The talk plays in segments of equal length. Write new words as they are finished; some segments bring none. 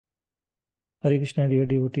Hare Krishna, dear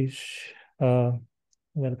devotees. Uh,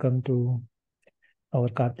 Welcome to our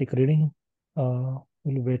Kartik reading. We'll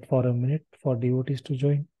wait for a minute for devotees to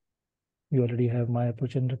join. We already have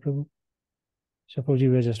Mayapur Chandra Prabhu. So,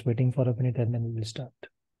 Prabhuji, we're just waiting for a minute and then we will start.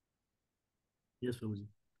 Yes, Prabhuji.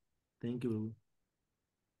 Thank you, Prabhu.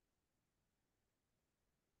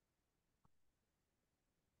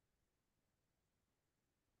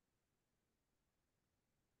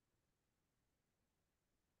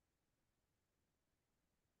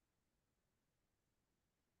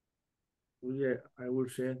 Yeah, I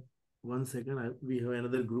would share 1 second. We have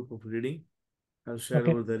another group of reading. I'll share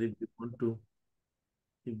Okay. over there if they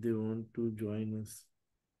want to join us.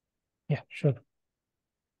 Yeah, sure.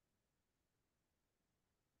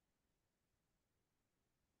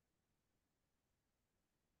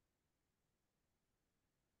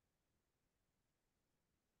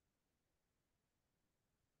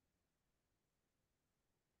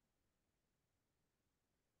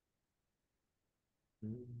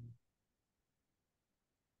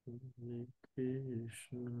 Hare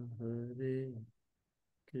Krishna, Hare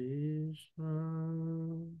Krishna,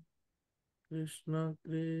 Krishna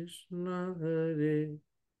Krishna, Hare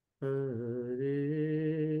Hare,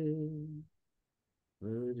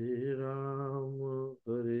 Hare Rama,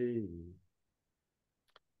 Hare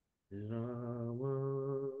Rama,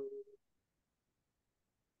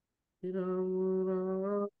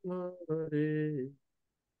 Rama Rama, Hare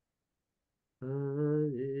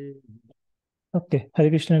Hare. Okay. Hare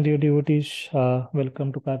Krishna, dear devotees.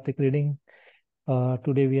 Welcome to Kartik reading.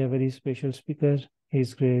 Today we have a very special speaker,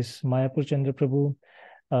 His Grace Mayapur Chandra Prabhu.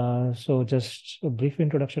 So just a brief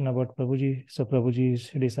introduction about Prabhuji. So Prabhuji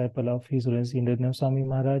is a disciple of His Grace Indrajnav Swami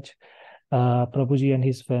Maharaj. Prabhuji and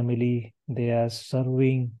his family, they are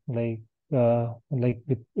serving with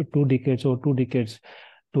 2 decades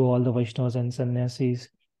to all the Vaishnavas and sannyasis.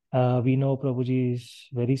 We know Prabhuji is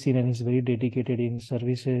very seen and is very dedicated in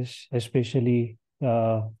services, especially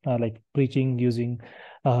like preaching using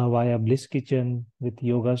via Bliss Kitchen with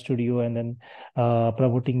Yoga Studio, and then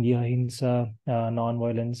promoting the ahimsa,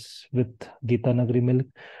 non-violence with Gita Nagari Milk.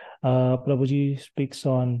 Prabhuji speaks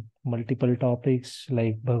on multiple topics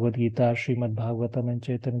like Bhagavad Gita, Srimad Bhagavatam, and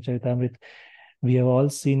Chaitanya Charitamrita. We have all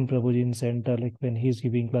seen Prabhuji in center, like when he's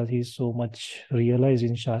giving class, he's so much realized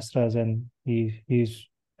in Shastras and he's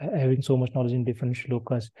having so much knowledge in different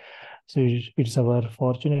shlokas. So it's our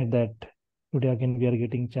fortunate that today again we are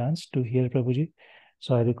getting chance to hear Prabhuji.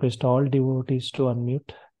 So I request all devotees to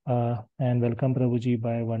unmute and welcome Prabhuji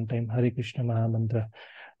by one time Hare Krishna Mahamantra.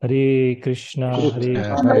 Hare Krishna, Hare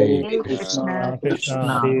Hare Krishna, Krishna,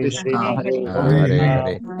 Krishna Krishna Hare Krishna, Hare, Hare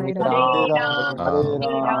Hare Hare, Ram, Hare Hare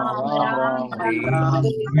Ram, Ram, Hare Ram Ram, Ram Ram Ram, Ram,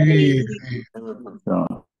 Hare Hare Hare Hare.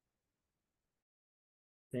 Hare.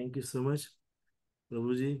 Thank you so much,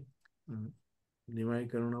 Prabhuji, Nimai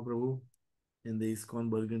Karuna Prabhu, and the ISKCON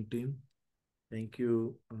Bergen team. Thank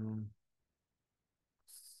you,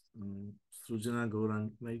 Srujana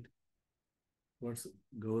Gaurangi, right? What's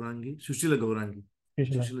Gaurangi? Shushila Gaurangi.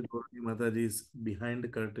 Krishna. Shushila Gaurangi Mataji is behind the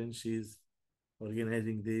curtain. She's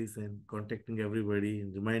organizing this and contacting everybody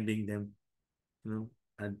and reminding them,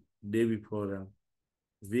 a day before, a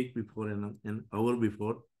week before, and an hour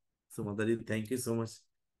before. So, Mataji, thank you so much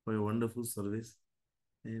for your wonderful service.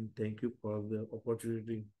 And thank you for the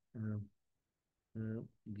opportunity uh,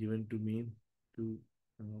 given to me to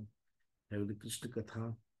have the Krishna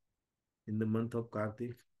Katha in the month of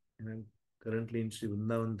Kartik. And I'm currently in Sri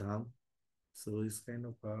Vrindavan Dham. So it's kind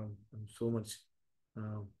of, I'm so much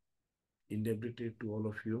uh, indebted to all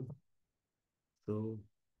of you. So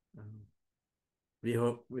we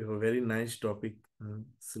have a very nice topic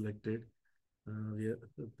selected. We are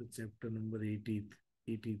at the chapter number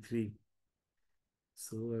 83.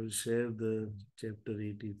 So I will share the chapter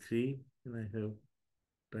 83, and I have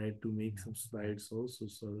tried to make some slides also.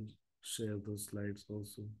 So I'll share those slides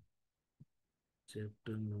also.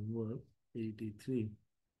 Chapter number 83.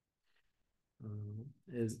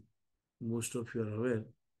 As most of you are aware,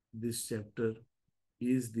 this chapter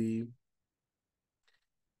is the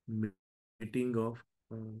meeting of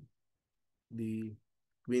the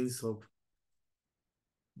queens of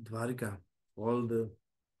Dwarka, all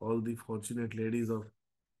the fortunate ladies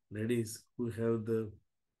who have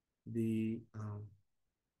the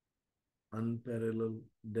unparalleled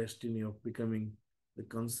destiny of becoming the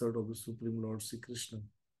consort of the Supreme Lord Sri Krishna.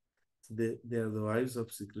 So they are the wives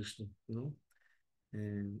of Sri Krishna,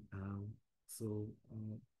 and so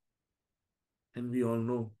and we all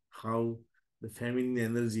know how the feminine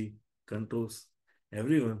energy controls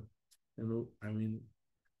everyone. I mean,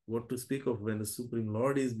 what to speak of when the Supreme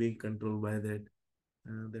Lord is being controlled by that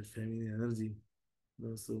feminine energy.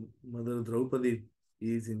 So Mother Draupadi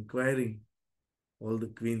is inquiring all the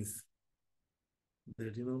queens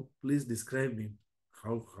that, please describe me.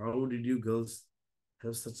 How did you girls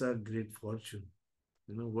have such a great fortune?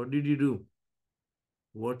 What did you do?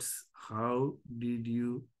 How did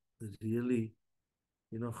you really,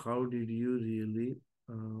 how did you really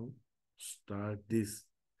start this?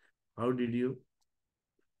 How did you,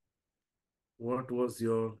 what was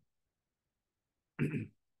your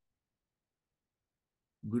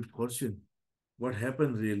good fortune? What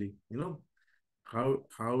happened really?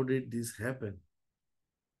 How did this happen?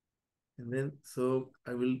 And then, so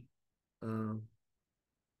I will uh,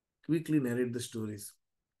 quickly narrate the stories.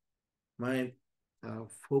 My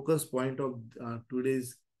focus point of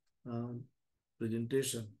today's um,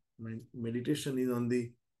 presentation, my meditation is on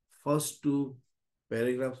the first two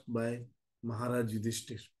paragraphs by Maharaj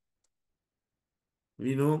Yudhishthir.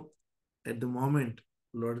 We know at the moment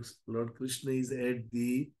Lord Krishna is at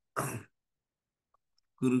the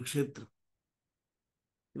Kurukshetra.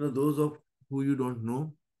 Those of who you don't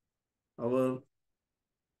know, our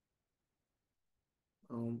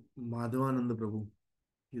Madhavananda Prabhu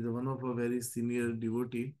is one of a very senior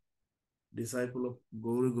devotee, disciple of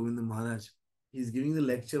Gaura Govinda Maharaj. He is giving the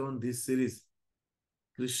lecture on this series,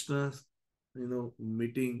 Krishna's,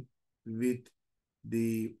 meeting with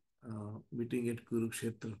the meeting at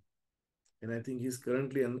Kurukshetra. And I think he's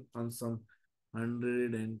currently on some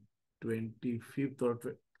 125th or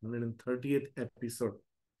 130th episode.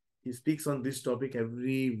 He speaks on this topic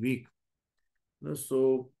every week.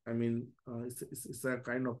 So I mean, it's a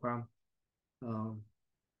kind of um,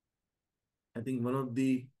 I think one of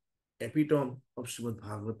the epitome of Srimad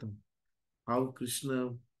Bhagavatam, how Krishna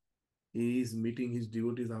is meeting his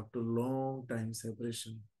devotees after long time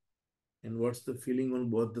separation, and what's the feeling on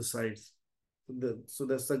both the sides. So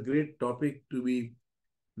that's a great topic to be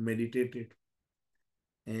meditated.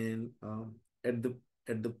 And at the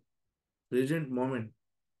at the present moment,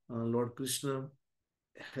 Lord Krishna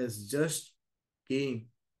has just came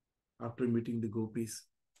after meeting the gopis,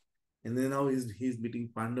 and then now he's meeting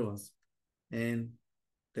Pandavas, and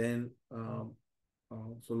then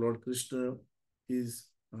so Lord Krishna is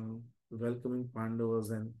welcoming Pandavas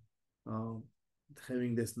and uh,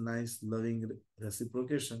 having this nice loving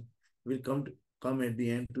reciprocation. We'll come at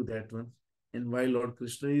the end to that one. And while Lord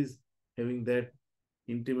Krishna is having that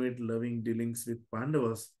intimate loving dealings with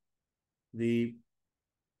Pandavas, the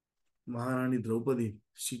Maharani Draupadi,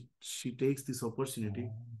 she takes this opportunity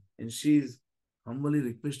and she is humbly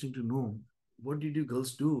requesting to know, what did you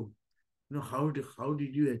girls do? How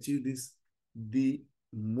did you achieve this, the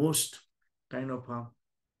most kind of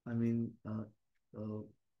I mean uh,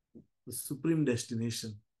 the supreme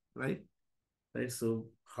destination, right? Right. So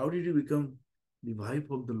how did you become the wife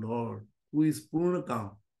of the Lord, who is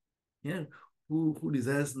Purnakam? Yeah, who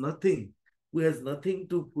desires nothing, who has nothing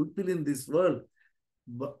to fulfill in this world.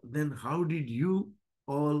 But then how did you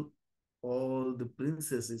all the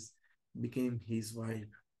princesses became his wife?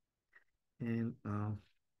 And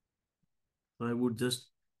so I would just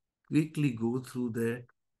quickly go through that.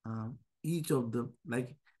 Each of them,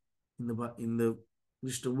 like in the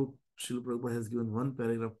Krishna book, Srila Prabhupada has given one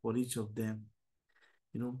paragraph for each of them.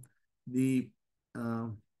 The uh,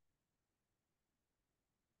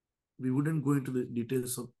 we wouldn't go into the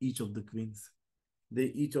details of each of the queens.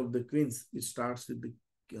 Each of the queens, it starts with the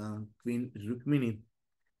Queen Rukmini.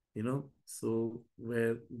 So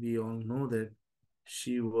where we all know that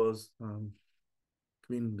she was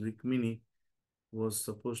Queen Rukmini was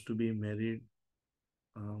supposed to be married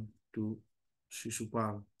to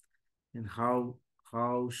Shishupal, and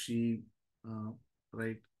how she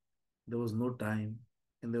right, there was no time,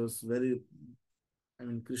 and there was very, I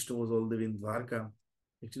mean, Krishna was all the way in Dwarka.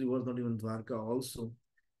 Actually, was not even Dwarka also.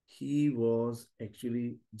 He was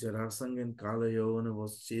actually Jarasanga, and Kala Yavana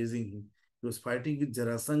was chasing him. He was fighting with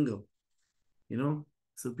Jarasanga, you know.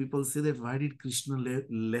 So people say that why did Krishna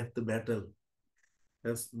left the battle?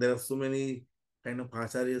 There are so many kind of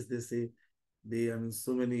acharyas, they say, I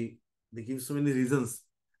mean, they give so many reasons.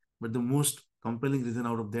 But the most compelling reason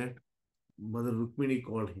out of that, Mother Rukmini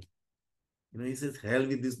called him. He says, hell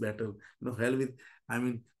with this battle. Hell with, I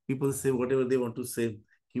mean, people say whatever they want to say.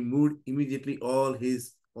 He moved immediately all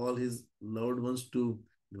his loved ones to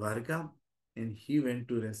Dwarka, and he went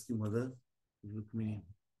to rescue Mother Rukmini.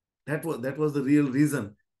 That was the real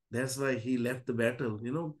reason. That's why he left the battle.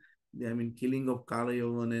 I mean, killing of Kala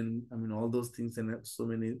Yavan, and I mean all those things, and so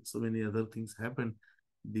many other things happened.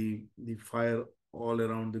 The fire all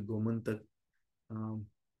around the Gomantak um,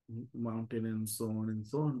 mountain, and so on and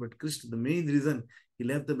so on. But Krishna, the main reason he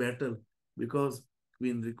left the battle, because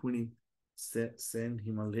Queen Rukmini send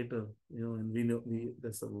him a letter, and we know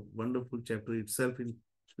that's a wonderful chapter itself in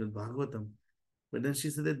Srimad Bhagavatam. But then she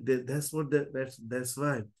said that's what that's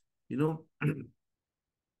why, you know,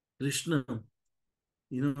 Krishna,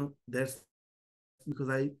 that's because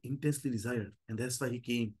I intensely desired, and that's why he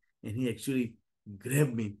came and he actually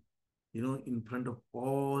grabbed me, in front of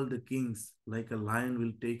all the kings, like a lion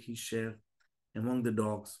will take his share among the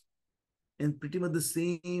dogs. And pretty much the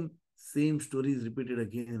same story is repeated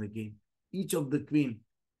again and again. Each of the queen,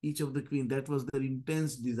 that was their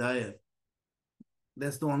intense desire.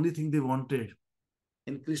 That's the only thing they wanted.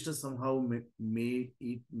 And Krishna somehow made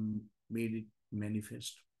it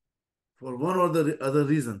manifest for one or the other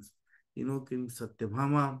reasons. King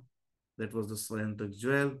Satyabhama, that was the Swayantak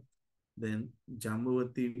jewel. Then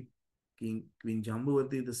Jambavati, Queen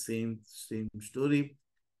Jambavati, the same story.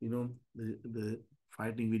 The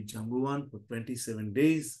fighting with Jambuvan for 27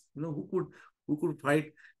 days. Who could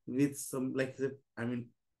fight with some, like, I mean,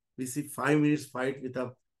 we see 5 minutes fight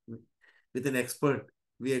with an expert.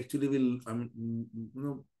 We actually will,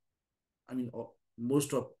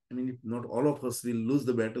 most of, if not all of us will lose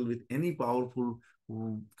the battle with any powerful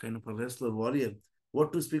kind of a wrestler warrior.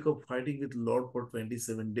 What to speak of fighting with Lord for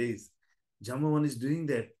 27 days? Jambavan is doing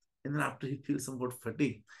that. And then after he feels somewhat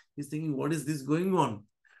fatigue, he's thinking, what is this going on?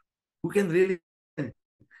 Who can really stand?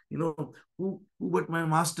 Who but my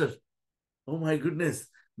master? Oh my goodness,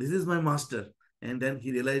 this is my master. And then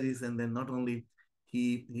he realizes, and then not only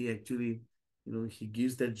he actually, he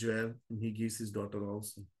gives that jewel and he gives his daughter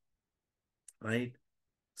also. Right?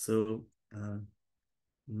 So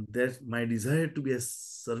that's my desire to be a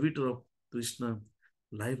servitor of Krishna,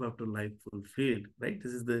 life after life fulfilled. Right?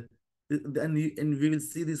 This is and we will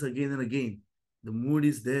see this again and again. The mood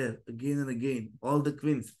is there again and again. All the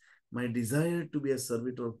queens, my desire to be a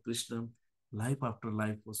servitor of Krishna, life after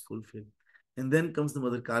life was fulfilled. And then comes the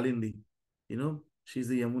mother Kalindi. She's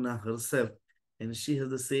the Yamuna herself, and she has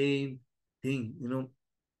the same thing.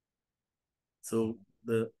 So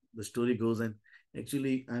the story goes, and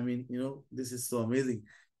actually, this is so amazing.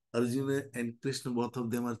 Arjuna and Krishna, both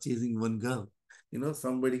of them are chasing one girl.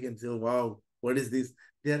 Somebody can say, oh, wow, what is this?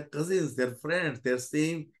 They are cousins, they're friends, they're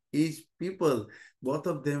same age people. Both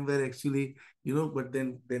of them were actually, but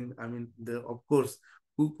then of course,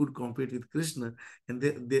 who could compete with Krishna? And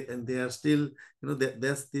they are still,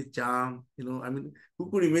 that's the charm.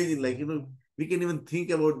 Who could imagine, like, we can even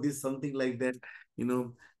think about this, something like that,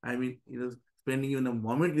 spending even a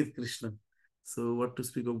moment with Krishna. So what to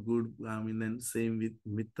speak of good? And same with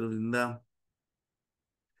Mitra Vrinda,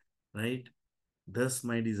 right? Thus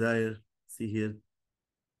my desire, see here,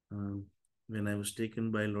 when I was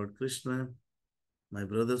taken by Lord Krishna, my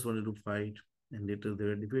brothers wanted to fight, and later they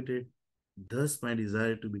were defeated. Thus my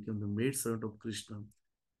desire to become the maidservant of Krishna,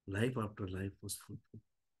 life after life was fulfilled.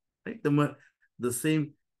 Right? The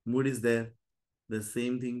same mood is there. The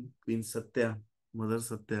same thing, Queen Satya, Mother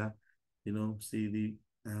Satya, see the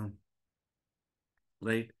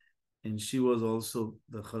right? And she was also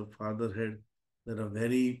her father had that are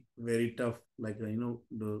very, very tough, like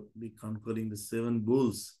the conquering the 7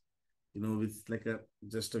 bulls, with like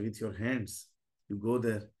just with your hands, you go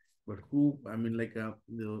there. But who,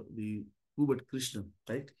 the who but Krishna,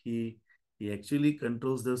 right? He actually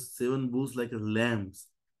controls the 7 bulls like a lambs,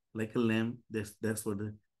 like a lamb. That's what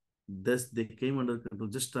they came under control.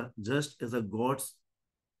 Just as a god's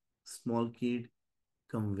small kid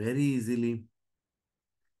come very easily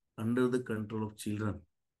under the control of children.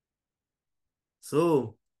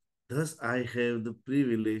 So, thus I have the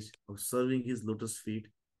privilege of serving his lotus feet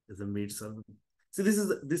as a maid servant. See, this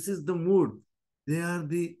is the mood. They are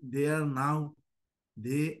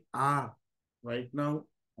right now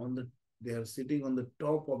they are sitting on the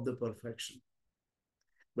top of the perfection.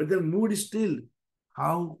 But their mood is still,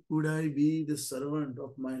 how could I be the servant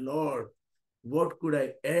of my Lord? What could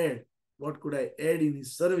I add? What could I add in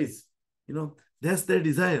his service? That's their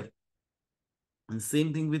desire. And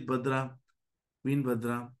same thing with Bhadra, Queen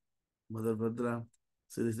Bhadra, Mother Bhadra.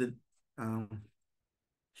 So they said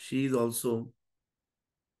she is also,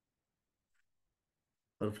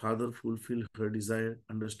 her father fulfilled her desire,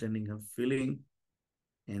 understanding her feeling.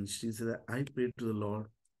 And she said, I pray to the Lord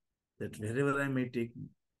that wherever I may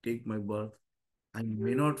take my birth, I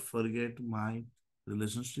may not forget my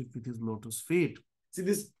relationship with his lotus feet. See,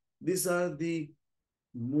 these are the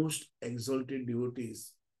most exalted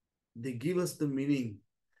devotees. They give us the meaning.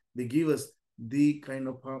 They give us the kind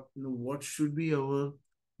of what should be our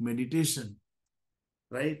meditation,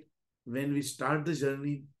 right? When we start the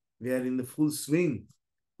journey, we are in the full swing,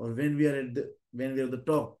 or when we are at the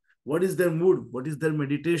top. What is their mood? What is their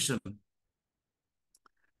meditation?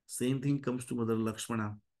 Same thing comes to Mother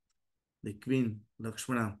Lakshmana. the queen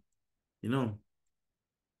Lakshmana, you know.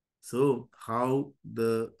 So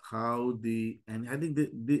and I think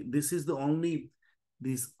this is the only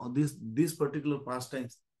this particular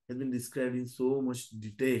pastimes has been described in so much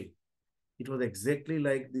detail. It was exactly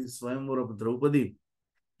like the Swayamvar of Draupadi,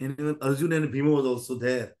 and even Arjuna and Bhima was also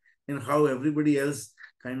there, and how everybody else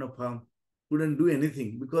kind of couldn't do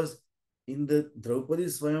anything because in the Draupadi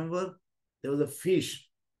Swayamvar there was a fish.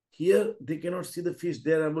 Here they cannot see the fish;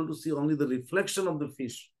 they are able to see only the reflection of the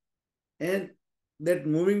fish, and that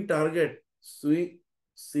moving target,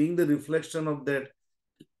 seeing the reflection of that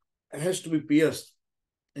has to be pierced.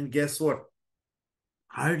 And guess what?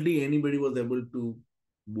 Hardly anybody was able to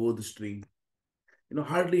bow the string.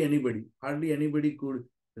 Hardly anybody could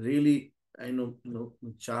really,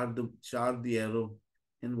 char the arrow,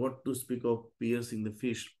 and what to speak of piercing the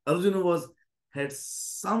fish. Arjuna had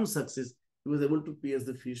some success. He was able to pierce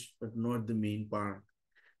the fish, but not the main part.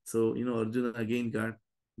 So Arjuna again got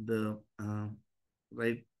the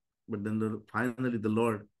right, but then finally the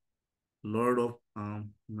Lord of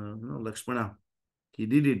Lakshmana, he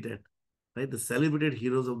did it that right. The celebrated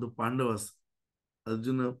heroes of the Pandavas,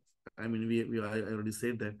 Arjuna. I mean, I already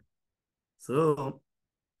said that. So,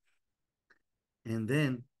 and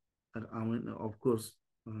then, I mean, of course,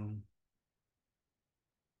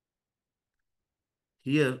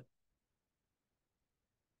 here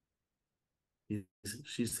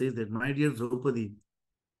she says that, my dear Draupadi,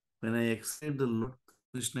 when I accept the Lord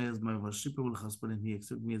Krishna as my worshipable husband and he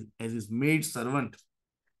accepts me as his maid servant,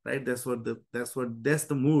 right? That's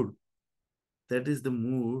the mood. That is the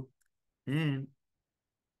mood. And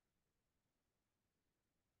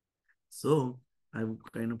so I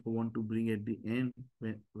kind of want to bring at the end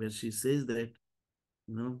where she says that,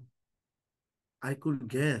 I could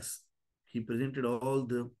guess he presented all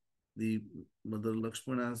the Mother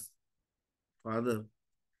Lakshmana's father,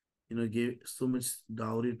 gave so much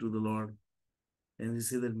dowry to the Lord. And he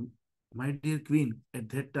said that, my dear queen, at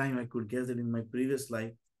that time I could guess that in my previous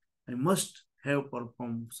life, I must have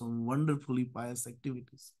performed some wonderfully pious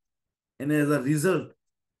activities. And as a result,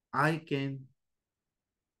 I can,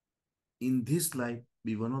 in this life,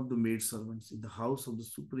 be one of the maid servants in the house of the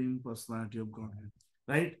Supreme Personality of Godhead.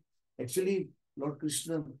 Right? Actually, Lord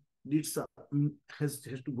Krishna did has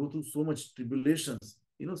to go through so much tribulations.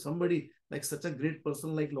 Somebody like such a great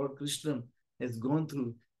person like Lord Krishna has gone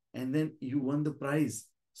through, and then you won the prize.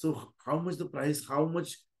 So how much the prize, how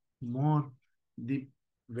much more the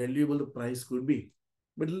valuable the prize could be.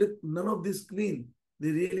 But look, none of this queen,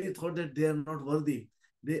 they really thought that they are not worthy.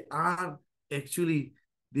 They are actually,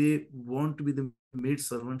 they want to be the maid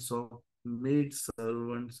servants of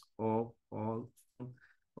all of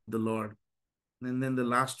the Lord. And then the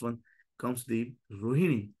last one comes the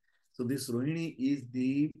Rohini. So this Rohini is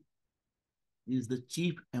the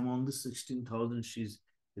chief among the 16,000. She's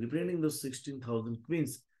representing those 16,000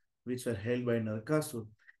 queens which were held by Narakasur.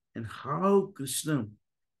 And how Krishna,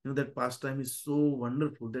 that pastime is so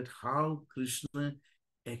wonderful, that how Krishna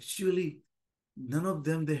actually, none of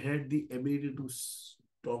them, they had the ability to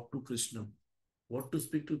talk to Krishna. What to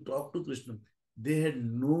speak to talk to Krishna? They had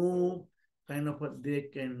no kind of they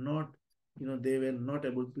cannot, they were not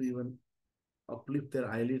able to even uplift their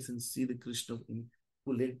eyelids and see the Krishna in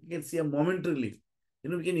full. You can see a momentarily.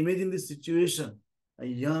 We can imagine this situation. A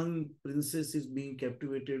young princess is being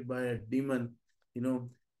captivated by a demon,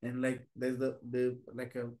 and like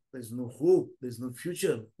there's no hope, there's no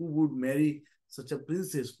future. Who would marry such a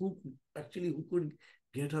princess? Who could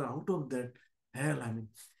get her out of that hell? I mean,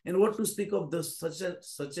 and what to speak of the such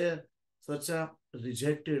a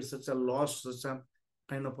rejected, such a lost, such a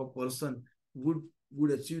kind of a person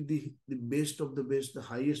would achieve the best of the best, the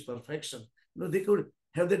highest perfection. They could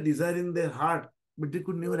have that desire in their heart, but they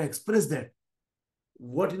could never express that.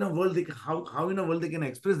 What in a world how in a world they can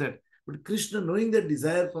express that? But Krishna, knowing that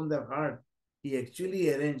desire from their heart, he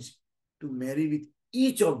actually arranged to marry with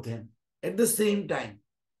each of them at the same time,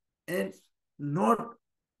 and not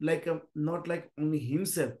like only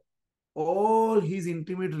himself, all his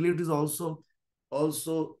intimate relatives also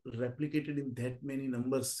replicated in that many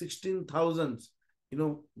numbers, 16,000.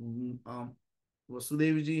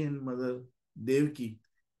 Vasudevji and Mother Devki,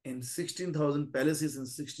 and 16,000 palaces and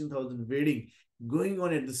 16,000 wedding going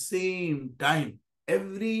on at the same time.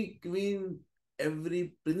 Every queen,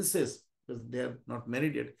 every princess, because they are not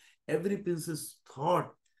married yet, every princess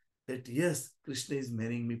thought that yes, Krishna is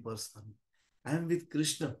marrying me personally. I am with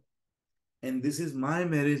Krishna, and this is my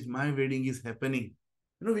marriage, my wedding is happening.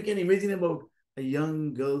 We can imagine about a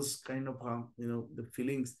young girl's kind of, the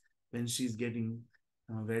feelings when she's getting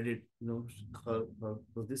wedded.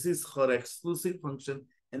 This is her exclusive function,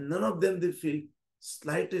 and none of them they feel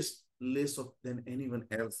slightest less of than anyone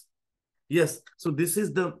else. Yes, so this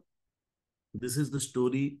is the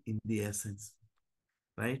story in the essence,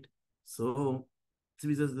 right? So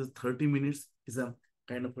just the 30 minutes is a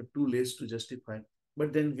kind of a too late to justify,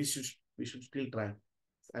 but then we should still try.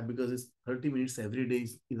 Because it's 30 minutes every day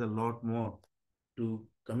is a lot more to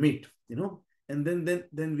commit, and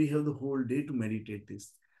then we have the whole day to meditate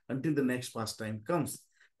this until the next pastime comes,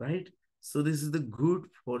 right? So this is the good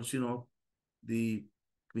fortune of the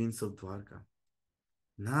queens of Dwarka.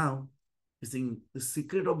 Now, you think the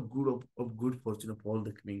secret of good fortune of all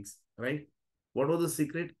the queens, right? What was the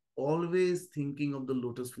secret? Always thinking of the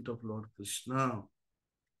lotus feet of Lord Krishna,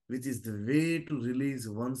 which is the way to release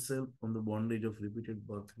oneself from the bondage of repeated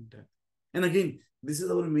birth and death. And again, this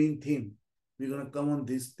is our main theme. We're gonna come on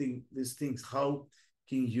these things, how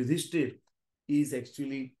King Yudhishthir is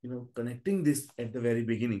actually, connecting this at the very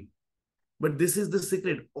beginning. But this is the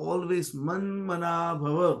secret. Always man mana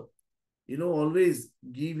bhava. Always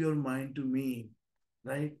give your mind to me,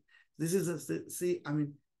 right? This is see, I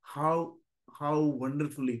mean, how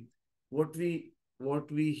wonderfully what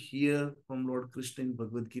we hear from Lord Krishna in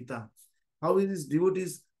Bhagavad Gita, how his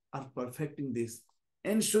devotees are perfecting this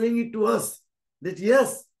and showing it to us that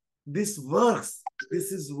yes, this works.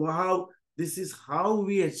 This is how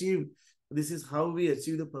we achieve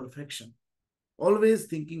the perfection. Always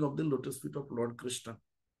thinking of the lotus feet of Lord Krishna.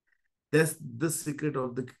 That's the secret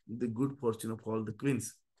of the good fortune of all the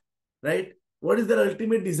queens, right? What is their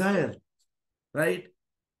ultimate desire, right?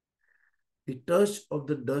 The touch of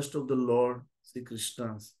the dust of the Lord Sri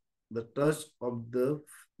Krishna's, the touch of the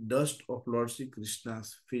dust of Lord Sri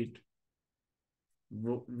Krishna's feet,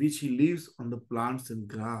 which he leaves on the plants and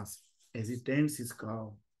grass as he tends his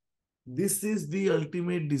cow. This is the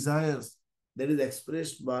ultimate desires that is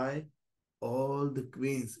expressed by all the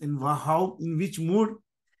queens. In which mood?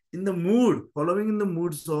 In the mood, following in the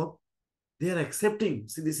moods of they are accepting.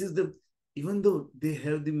 See, this is even though they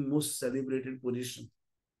have the most celebrated position,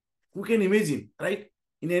 who can imagine, right?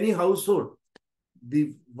 In any household,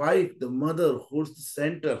 the wife, the mother holds the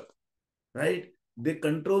center, right? They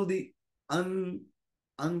control the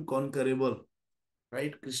unconquerable,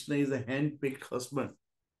 right? Krishna is a hand-picked husband,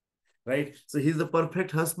 right? So he's the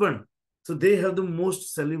perfect husband. So they have their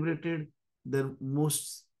most celebrated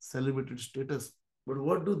status. But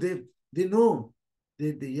what do they know?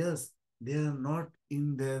 Yes, they are not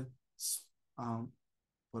in their um,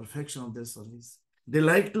 perfection of their service. They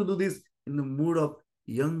like to do this in the mood of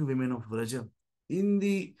young women of Vraja.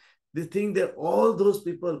 They think that all those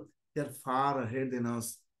people, they are far ahead than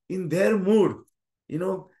us. In their mood, in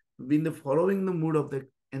the following the mood of the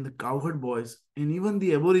cowherd boys, and even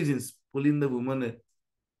the aborigines pulling the woman,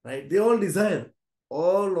 right? They all desire,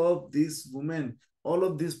 all of these women, all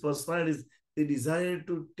of these personalities, they desire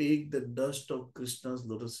to take the dust of Krishna's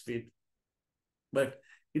lotus feet. But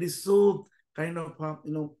it is so kind of,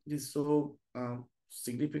 it is so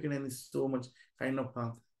significant, and it's so much kind of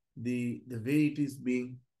the way it is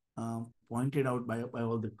being pointed out by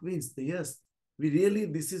all the queens. Yes,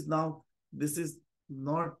 this is not this is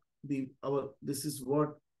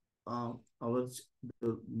what our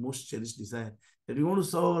the most cherished desire, that we want to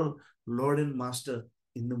serve our Lord and Master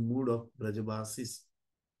in the mood of Brajabasis.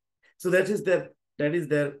 So that's the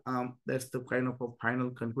kind of a final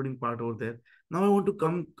concluding part over there. Now I want to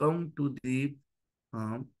come to the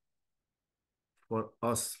for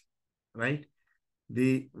us, right?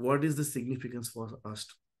 What is the significance for us?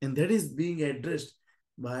 And that is being addressed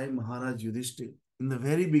by Maharaj Yudhishthir in the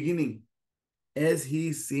very beginning, as he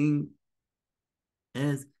is seeing,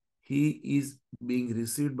 as he is being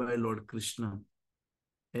received by Lord Krishna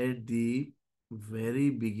at the very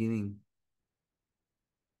beginning.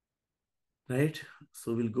 Right?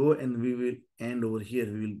 So we'll go and we will end over here.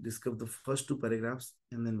 We will discuss the first two paragraphs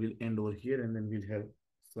and then we'll end over here, and then we'll have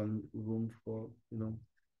some room for,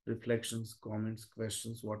 reflections, comments,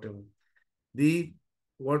 questions, whatever.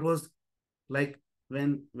 What was like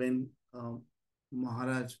when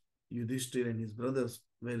Maharaj Yudhishthir and his brothers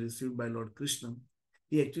were received by Lord Krishna,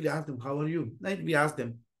 he actually asked them, "How are you?" Like we asked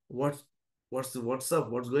them, "What's up?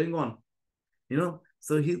 What's going on?"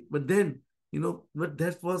 So but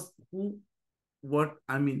that was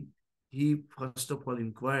he first of all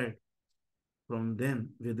inquired from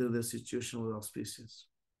them whether the situation was auspicious.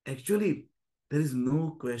 Actually, there is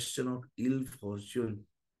no question of ill fortune.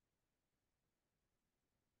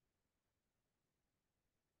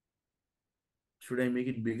 Should I make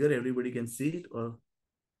it bigger? Everybody can see it, or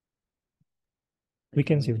we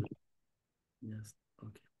can see it. Yes.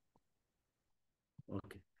 Okay.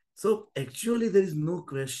 Okay. So actually, there is no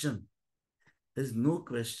question. There is no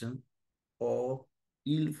question of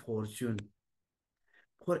ill fortune.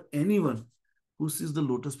 for anyone who sees the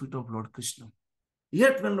lotus feet of Lord Krishna.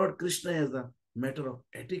 Yet when Lord Krishna, as a matter of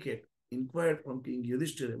etiquette, inquired from King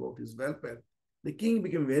Yudhishthira about his welfare, the king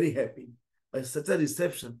became very happy by such a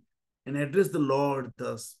reception and addressed the Lord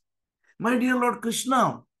thus: My dear Lord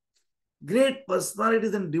Krishna, great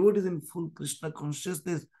personalities and devotees in full Krishna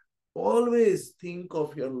consciousness always think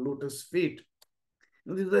of your lotus feet.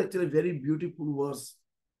 This is actually a very beautiful verse.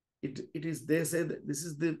 It is, they say that this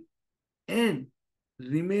is the end.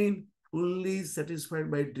 Remain fully satisfied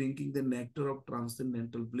by drinking the nectar of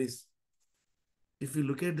transcendental bliss. If you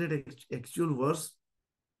look at that actual verse,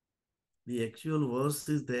 the actual verse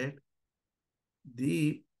is that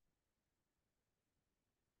the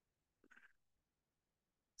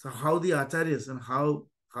so how the acharyas and how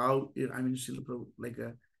I mean Srila Prabhu, like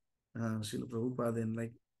Srila Prabhupada, and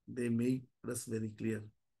like they make us very clear.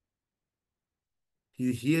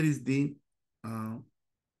 Here is the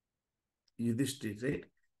Yudhishthira, right?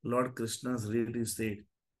 Lord Krishna's relative said.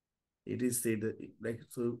 It is said that, like,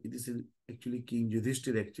 so it is actually King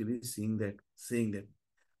Yudhishthira actually saying that,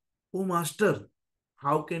 Oh Master,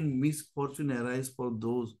 how can misfortune arise for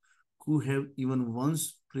those who have even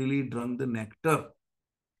once freely drunk the nectar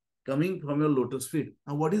coming from your lotus feet?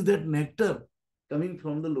 Now, what is that nectar coming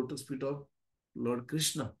from the lotus feet of Lord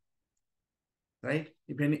Krishna? Right?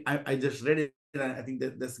 If any, I just read it. I think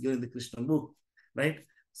that's given in the Krishna book, right?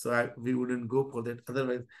 So we wouldn't go for that.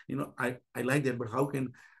 Otherwise, I like that. But how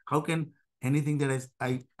can anything that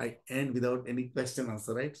I end without any question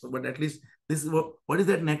answer, right? So, but at least this is what is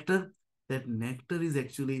that nectar? That nectar is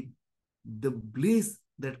actually the bliss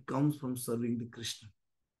that comes from serving the Krishna.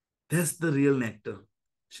 That's the real nectar.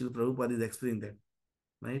 Srila Prabhupada is explaining that,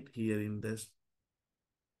 right? Here in this.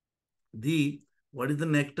 What is the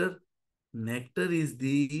nectar? Nectar is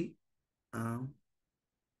the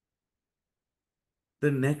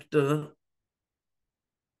nectar,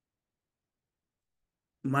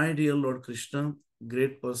 my dear Lord Krishna,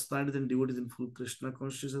 great personalities and devotees in full Krishna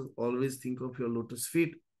consciousness always think of your lotus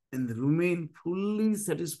feet and remain fully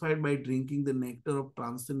satisfied by drinking the nectar of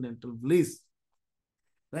transcendental bliss.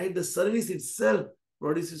 Right? The service itself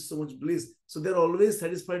produces so much bliss. So they're always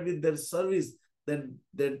satisfied with their service,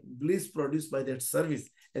 that bliss produced by that service.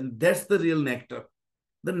 And that's the real nectar.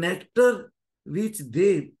 The nectar which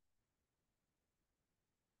they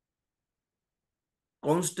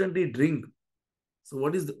constantly drink. So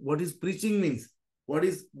what is preaching means? What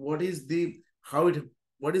is the how it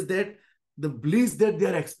what is that? The bliss that they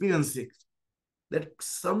are experiencing, that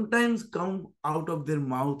sometimes come out of their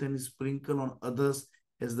mouth and sprinkle on others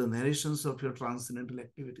as the narrations of your transcendental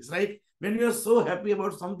activities, right? When you are so happy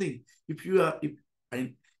about something, if you are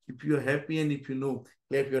happy and if you know,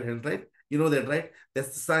 clap your hands, right? You know that, right?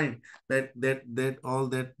 That's the sign that all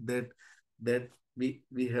that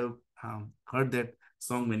we have heard that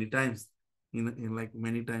song many times, in like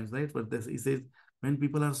many times, right? But this, he says, when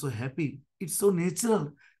people are so happy, it's so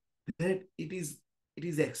natural that it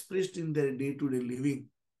is expressed in their day-to-day living.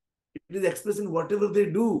 It is expressed in whatever they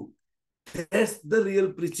do. That's the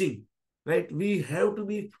real preaching, right? We have to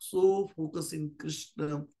be so focused in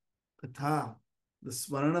Krishna Katha, the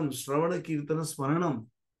Smaranam, Shravana Kirtana Smaranam,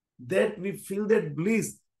 that we feel that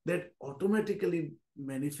bliss that automatically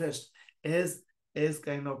manifests as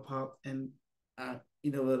kind of and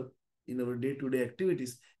in our day-to-day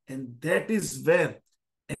activities, and that is where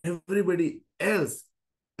everybody else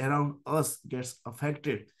around us gets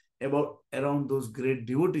affected around those great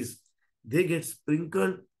devotees. They get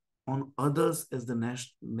sprinkled on others as the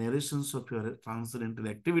narrations of your transcendental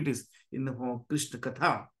activities in the form of Krishna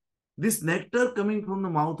Katha. This nectar coming from the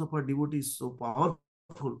mouth of a devotee is so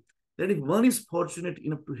powerful that if one is fortunate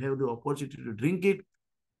enough to have the opportunity to drink it,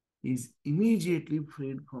 he is immediately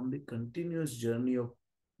freed from the continuous journey of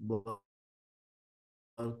birth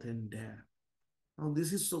and death. Now,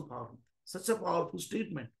 this is so powerful, such a powerful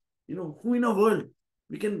statement. Who in a world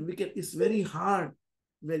we can, it's very hard,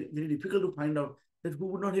 very, very difficult to find out that who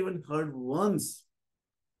would not even heard once,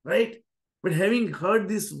 right? But having heard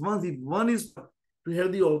this once, if one is to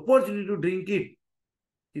have the opportunity to drink it,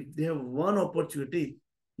 if they have one opportunity,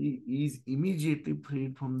 he is immediately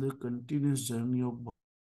freed from the continuous journey of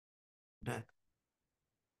death.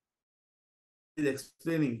 He is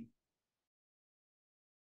explaining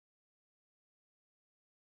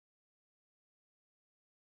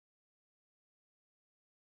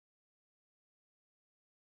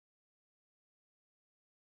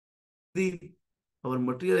our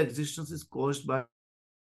material existence is caused by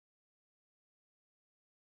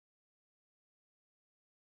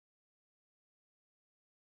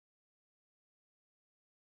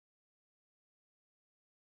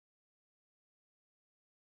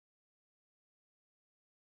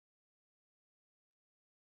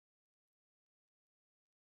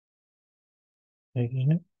Hare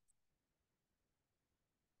Krishna.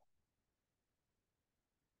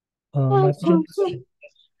 Mataji,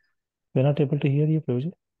 we're not able to hear you,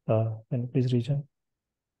 Prabhuji. Can you please rejoin?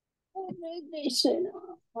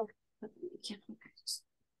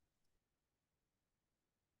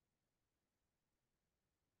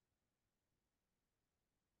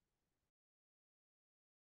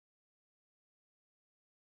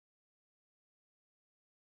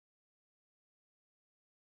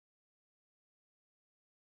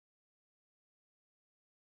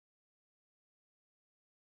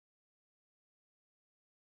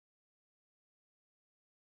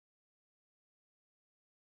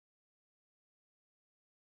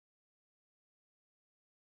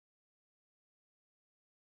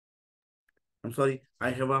 I'm sorry,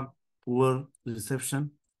 I have a poor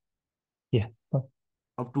reception. Yeah.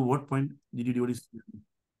 Up to what point did you do this?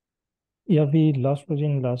 Yeah, we lost Prabhuji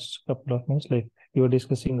in last couple of minutes. Like we were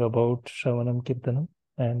discussing about Shravanam Kirtanam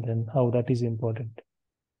and then how that is important.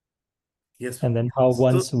 Yes. And then how So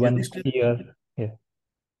once one year. Yeah.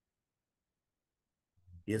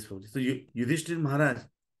 Yes, Prabhuji. So Yudhishthir Maharaj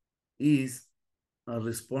is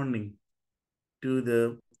responding to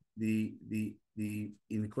the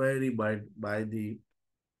inquiry by the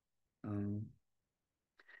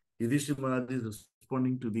Yudhishthir Maharaj is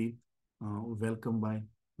responding to the welcome by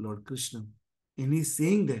Lord Krishna, and he's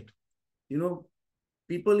saying that, you know,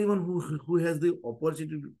 people even who has the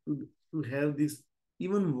opportunity to have this,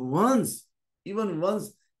 even once they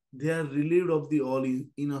are relieved of the all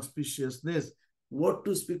inauspiciousness, what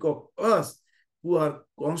to speak of us who are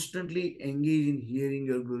constantly engaged in hearing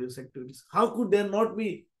your glorious activities? How could there not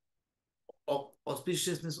be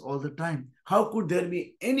auspiciousness all the time? How could there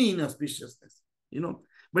be any inauspiciousness?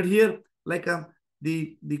 But here, like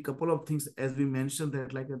the couple of things, as we mentioned,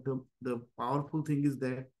 that like the powerful thing is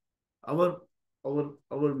that our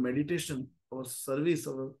our meditation, our service,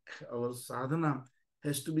 our sadhana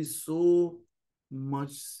has to be so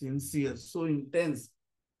much sincere, so intense.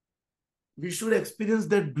 We should experience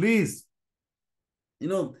that bliss.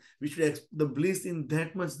 We should the bliss in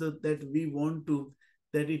that much that we want to,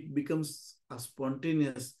 that it becomes a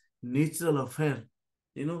spontaneous, natural affair.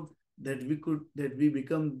 That we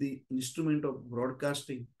become the instrument of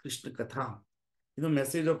broadcasting Krishna Katha,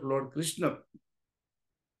 message of Lord Krishna.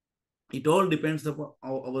 It all depends upon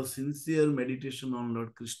our sincere meditation on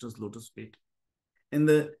Lord Krishna's lotus feet. And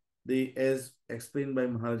the as explained by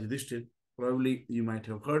Maharaj Yudhishthir, probably you might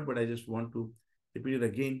have heard, but I just want to repeat it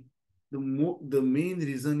again. The main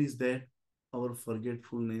reason is that our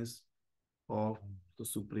forgetfulness of the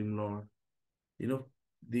Supreme Lord.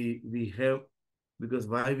 We have, because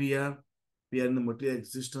why we are in the material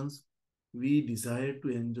existence, we desire to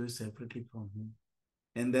enjoy separately from Him.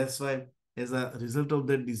 And that's why, as a result of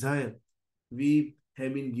that desire, we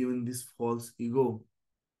have been given this false ego,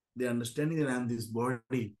 the understanding that I am this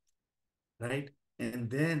body, right? And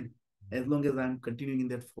then, as long as I'm continuing in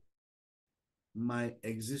that, my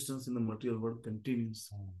existence in the material world continues.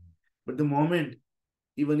 But the moment,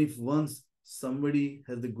 even if once somebody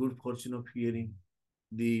has the good fortune of hearing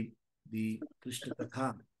the Krishna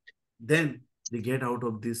Katha, then they get out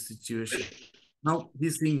of this situation. Now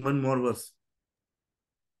he's saying one more verse.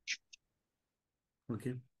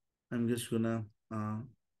 Okay, I'm just gonna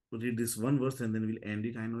read this one verse and then we'll end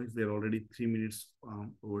it. I know it's there already 3 minutes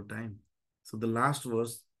over time. So the last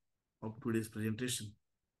verse of today's presentation,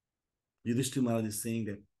 Yudhishthira Maharaj is saying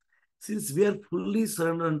that since we are fully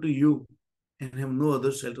surrendered unto you and have no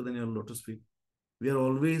other shelter than your lotus feet, we are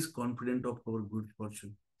always confident of our good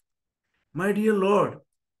fortune. My dear Lord,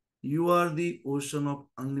 you are the ocean of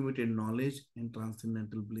unlimited knowledge and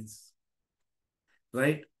transcendental bliss.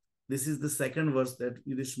 Right? This is the second verse that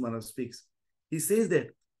Yudhishthira Maharaj speaks. He says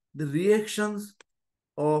that the reactions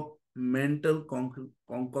of mental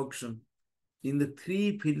concoction in the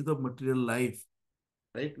three phases of material life,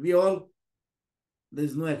 right? There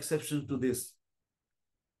is no exception to this.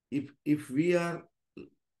 If we are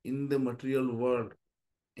in the material world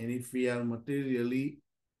and if we are materially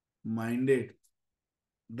minded,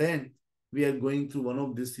 then we are going through one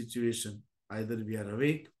of these situations. Either we are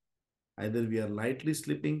awake, either we are lightly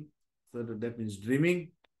sleeping, so that means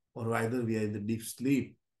dreaming, or either we are in the deep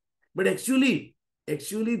sleep. But actually,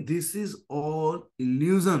 this is all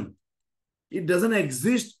illusion. It doesn't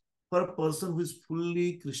exist for a person who is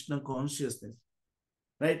fully Krishna consciousness,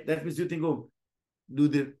 right? That means you think, oh, do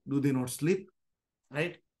they not sleep,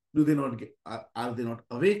 right? Do they not are they not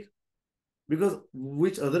awake? Because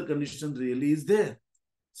which other condition really is there?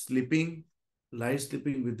 Sleeping, light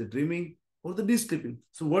sleeping with the dreaming, or the deep sleeping.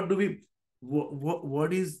 So what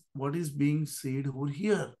is being said over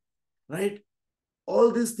here, right?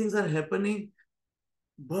 All these things are happening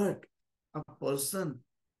But a person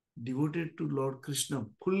devoted to Lord Krishna,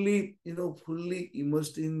 fully, fully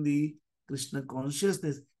immersed in the Krishna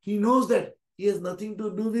consciousness, he knows that he has nothing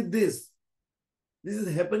to do with this. This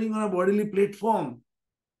is happening on a bodily platform,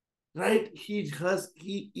 right? He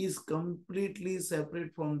is completely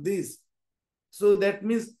separate from this. So that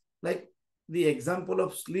means, like, the example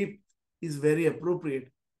of sleep is very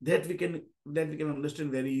appropriate. That we can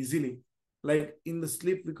understand very easily. Like, in the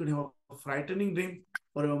sleep, we could have a frightening dream,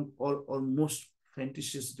 or most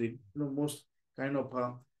fantastic dream. Most kind of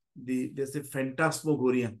there's a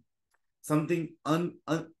phantasmagoria, something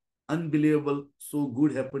unbelievable, so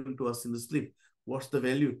good happened to us in the sleep. What's the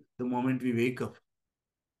value the moment we wake up?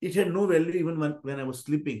 It had no value even when I was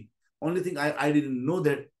sleeping. Only thing, I didn't know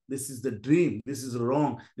that this is the dream, this is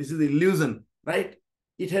wrong, this is the illusion, right?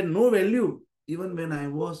 It had no value even when I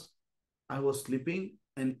was sleeping,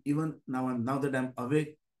 and even now that I'm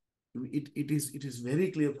awake, it is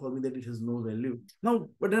very clear for me that it has no value. Now,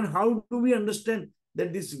 but then how do we understand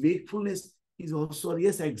that this wakefulness is also,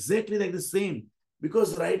 yes, exactly like the same?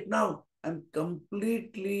 Because right now I'm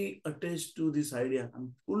completely attached to this idea.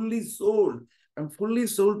 I'm fully sold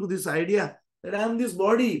to this idea that I am this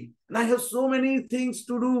body and I have so many things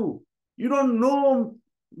to do. You don't know,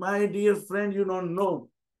 my dear friend, you don't know.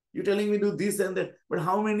 You're telling me do this and that, but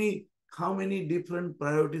how many different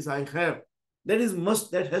priorities I have? That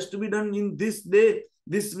has to be done in this day,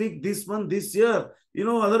 this week, this month, this year.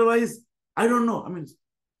 Otherwise, I don't know. I mean,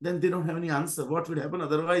 then they don't have any answer. What would happen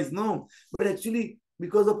otherwise? No. But actually,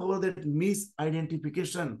 because of our that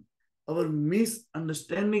misidentification, our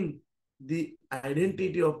misunderstanding the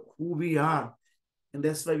identity of who we are, and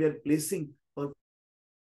that's why we are placing our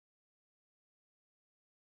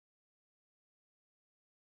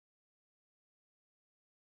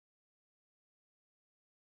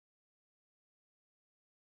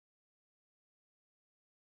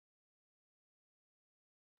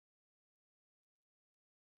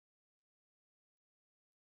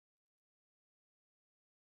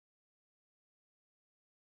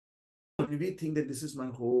we think that this is my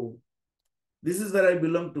home. This is where I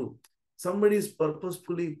belong to. Somebody is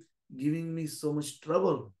purposefully giving me so much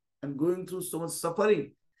trouble. I'm going through so much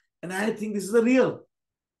suffering. And I think this is the real.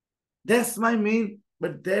 That's my main,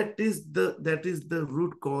 but that is the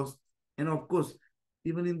root cause. And of course,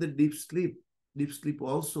 even in the deep sleep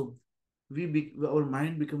also, our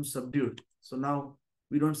mind becomes subdued. So now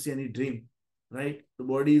we don't see any dream, right? The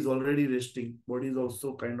body is already resting. Body is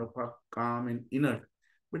also kind of calm and inert,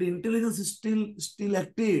 but intelligence is still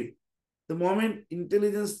active. The moment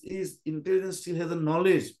intelligence still has a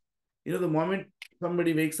knowledge. The moment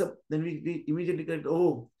somebody wakes up, then we immediately get,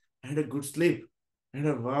 oh, I had a good sleep. I had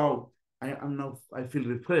a wow. I feel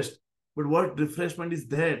refreshed. But what refreshment is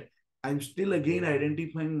that? I'm still again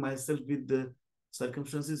identifying myself with the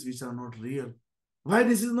circumstances which are not real. Why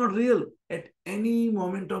this is not real? At any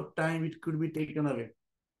moment of time, it could be taken away.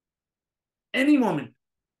 Any moment,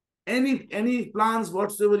 any plans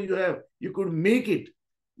whatsoever you have, you could make it.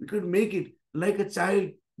 You could make it like a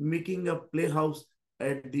child making a playhouse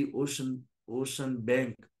at the ocean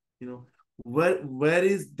bank. Where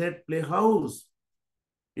is that playhouse?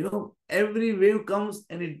 Every wave comes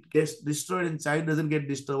and it gets destroyed, and child doesn't get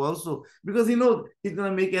disturbed also, because he knows he's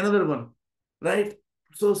gonna make another one, right?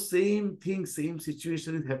 So same thing, same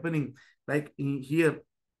situation is happening. Like here,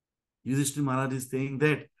 Yudhishthira Maharaj is saying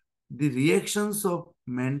that the reactions of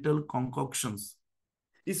mental concoctions,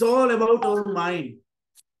 it's all about our mind.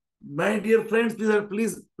 My dear friends,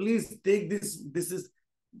 please take this. This is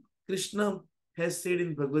Krishna has said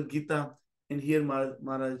in Bhagavad Gita, and here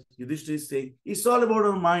Maharaj Yudhishthira is saying, it's all about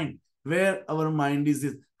our mind. Where our mind is.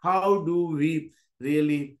 How do we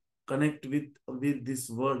really connect with this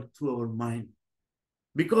world through our mind?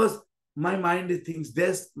 Because my mind thinks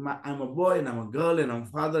this, I'm a boy and I'm a girl and I'm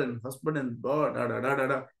father and husband and God, da, da, da, da,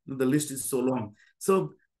 da. The list is so long.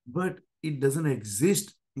 So, but it doesn't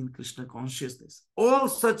exist in Krishna consciousness. All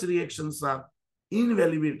such reactions are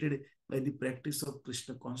invalidated by the practice of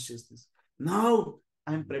Krishna consciousness. Now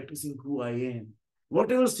I'm practicing who I am.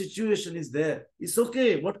 Whatever situation is there, it's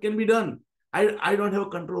okay. What can be done? I don't have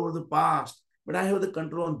control over the past, but I have the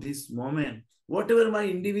control on this moment. Whatever my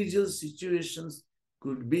individual situations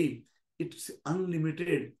could be, it's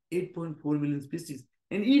unlimited, 8.4 million species.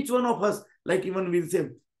 And each one of us, like even we'll say,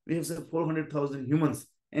 we have say 400,000 humans.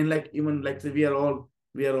 And like even like say we are all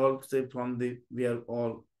say we are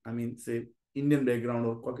all, I mean, say Indian background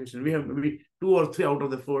or Caucasian. We have maybe 2 or 3 out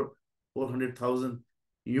of the 400,000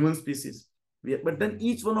 human species. But then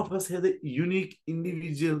each one of us has a unique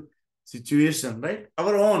individual situation, right?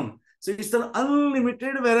 Our own. So it's an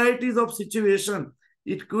unlimited varieties of situation.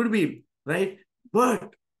 It could be, right?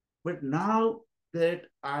 But now that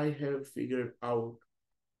I have figured out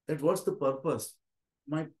that what's the purpose,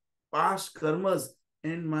 my past karmas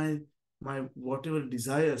and my whatever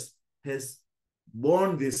desires has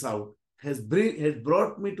borne this out, has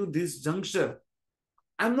brought me to this juncture.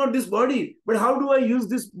 I'm not this body, but how do I use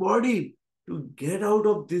this body to get out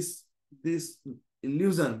of this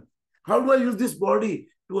illusion? How do I use this body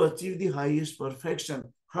to achieve the highest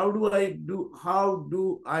perfection? How do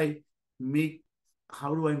I make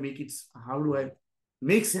how do I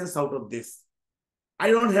make sense out of this? I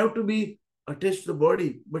don't have to be attached to the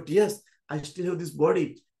body, but yes, I still have this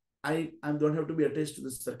body. I don't have to be attached to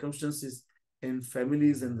the circumstances and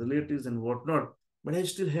families and relatives and whatnot, but I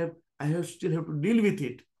still have to deal with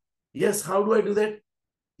it. Yes, how do I do that?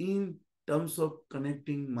 In terms of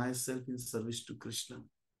connecting myself in service to Krishna,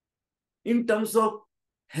 in terms of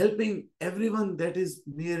helping everyone that is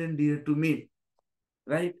near and dear to me,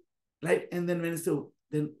 right? Right. And then when so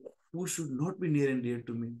then who should not be near and dear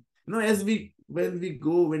to me? As when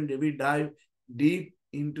we dive deep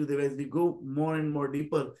into as we go more and more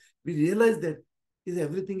deeper, we realize that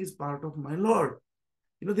everything is part of my Lord.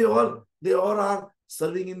 They all are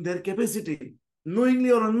serving in their capacity,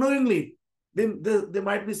 knowingly or unknowingly. They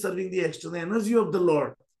might be serving the external energy of the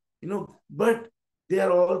Lord, but they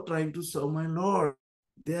are all trying to serve my Lord.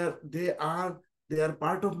 They are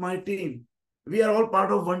part of my team. We are all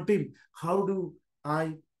part of one team. How do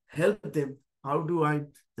I help them? How do I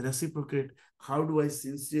reciprocate? How do I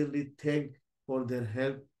sincerely thank for their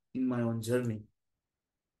help in my own journey?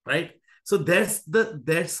 Right? So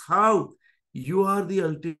that's how you are the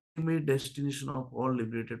ultimate destination of all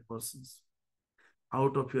liberated persons.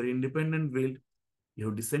 Out of your independent will, you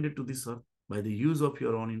have descended to this earth by the use of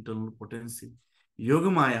your own internal potency,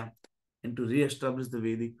 Yogamaya, and to re-establish the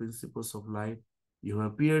Vedic principles of life, you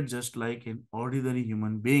have appeared just like an ordinary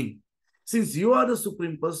human being. Since you are the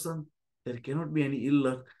Supreme Person, there cannot be any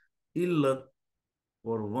ill luck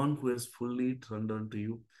for one who has fully turned on to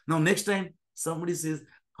you. Now, next time somebody says,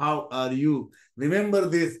 "How are you?" Remember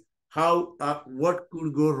this: what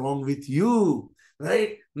could go wrong with you?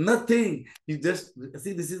 Right? Nothing. You just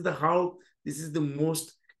see. This is the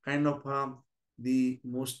most kind of the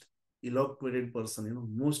most eloquated person.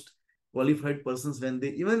 Most qualified persons when they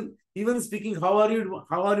even speaking. How are you?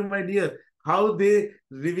 How are you, my dear? How they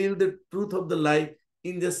reveal the truth of the life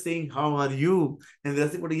in just saying, "How are you?" And they're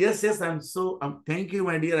saying, yes, thank you,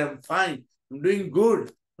 my dear, I'm fine, I'm doing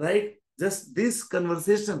good, right? Just this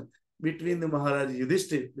conversation between the Maharaj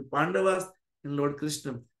Yudhishthir, the Pandavas, and Lord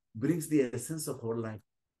Krishna brings the essence of our life,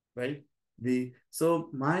 right? So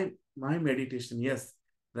my meditation, yes,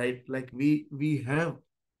 right? Like we have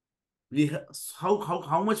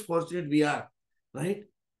how much fortunate we are, right?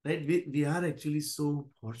 Right? We are actually so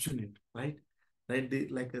fortunate, right? Right?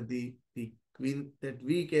 The queen that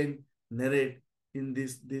we can narrate in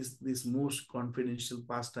this most confidential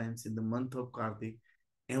pastimes in the month of Kartik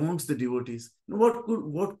amongst the devotees.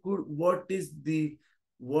 What is the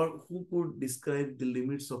what who could describe the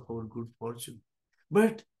limits of our good fortune?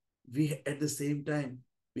 But we at the same time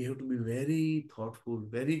we have to be very thoughtful,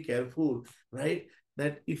 very careful, right?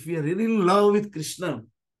 That if we are really in love with Krishna,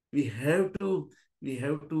 we have to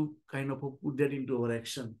kind of put that into our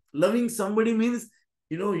action. Loving somebody means,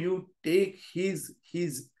 you take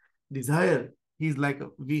his desire. He's like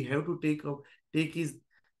we have to take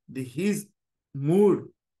his mood.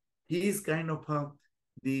 He is kind of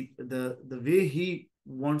the way he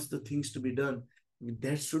wants the things to be done.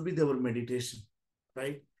 That should be our meditation,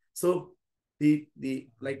 right? So the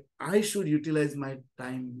like I should utilize my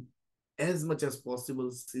time as much as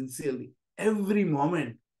possible, sincerely, every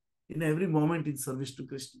moment in service to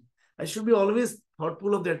Krishna. I should be always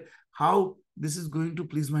thoughtful of that, how this is going to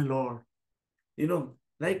please my Lord.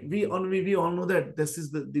 Like we all know that this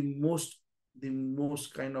is the most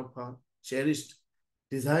kind of cherished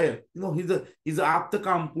desire. He's a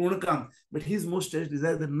aptakam, purnakam, but his most cherished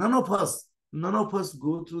desire that none of us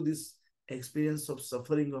go through this experience of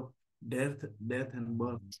suffering of death and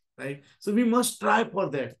birth, right? So we must try for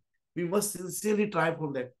that. We must sincerely try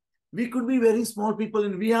for that. We could be very small people,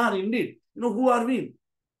 and we are indeed. Who are we?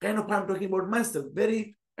 Kind of, I'm talking about myself.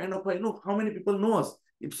 Very kind of, how many people know us.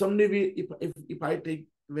 If someday if I take,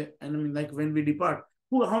 and I mean, like when we depart,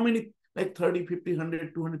 how many, like 30, 50,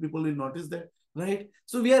 100, 200 people will notice that, right?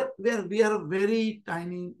 So we are a very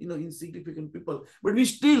tiny, insignificant people, but we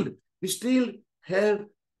still have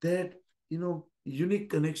that, unique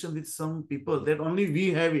connection with some people that only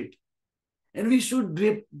we have it. And we should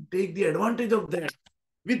take the advantage of that.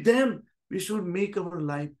 With them, we should make our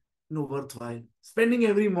life, worthwhile. Spending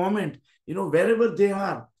every moment, wherever they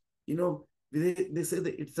are, they say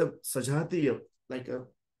that it's a sajati, like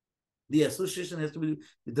the association has to be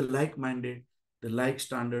with the like-minded, the like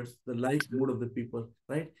standards, the like mood of the people,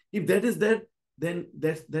 right? If that is that, then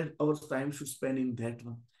that our time should spend in that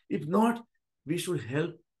one. If not, we should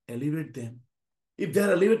help elevate them. If they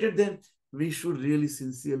are elevated, then we should really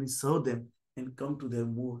sincerely serve them and come to their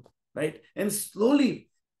mood, right? And slowly,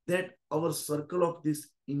 that our circle of this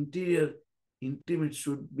interior intimate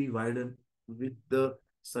should be widened with the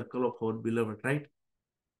circle of our beloved, right?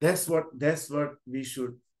 That's what we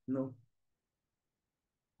should, you know,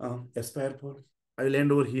 aspire for. I will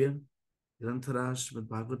end over here. ग्रंथराज Shrimad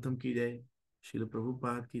Bhagavatam की जय, श्रील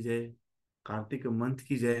प्रभुपाद की जय, Kartik month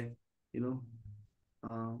की जय. You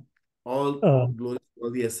know, all Uh, glory to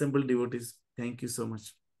all the assembled devotees. Thank you so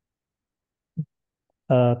much.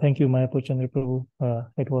 Thank you, Mayapur Chandra Prabhu.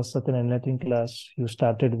 It was such an enlightening class. You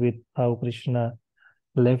started with how Krishna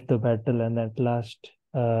left the battle, and at last,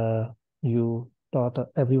 you taught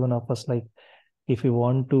every one of us, like, if you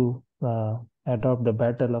want to adopt the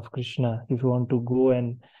battle of Krishna, if you want to go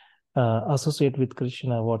and associate with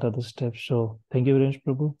Krishna, what are the steps? So, thank you very much,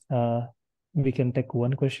 Prabhu. We can take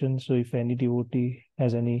one question. So, if any devotee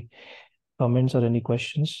has any comments or any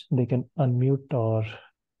questions, they can unmute or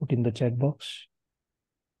put in the chat box.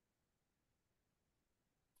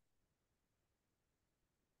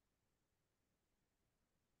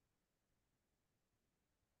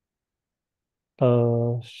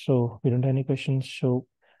 So we don't have any questions. So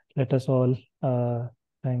let us all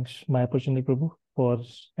thanks my opportunity, Prabhu, for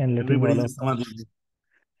enlightening Everybody all in the of us. Samadhi.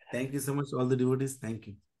 Thank you so much, all the devotees. Thank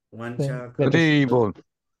you. Vancha Let us Hari bol.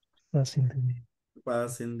 pass in the name.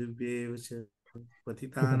 Sindhubhyev cha Krishna.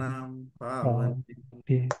 patitanam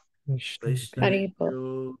pavanebhyo Hari Bol.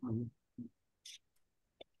 Vaishnavebhyo.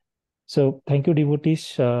 So thank you,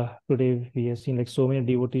 devotees. Today we have seen like so many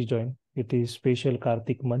devotees join. It is special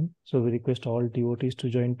Kartik month, so we request all devotees to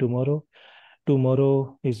join tomorrow.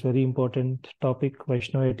 Tomorrow is very important topic,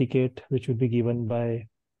 Vaishnava etiquette, which will be given by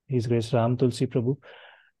His Grace Ram Tulsi Prabhu.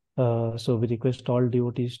 So we request all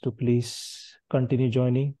devotees to please continue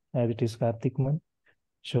joining as it is Kartik month.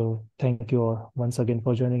 So thank you all once again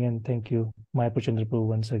for joining, and thank you, Mayapur Chandra Prabhu,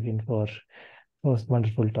 once again for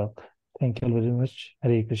wonderful talk. Thank you all very much.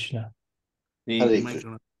 Hare Krishna. Hare My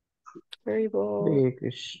Krishna. God. Hari Bol. Hare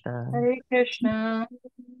Krishna. Hare Krishna.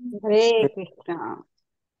 Hare Krishna.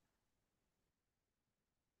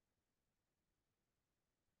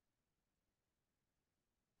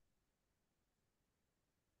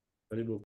 Very good.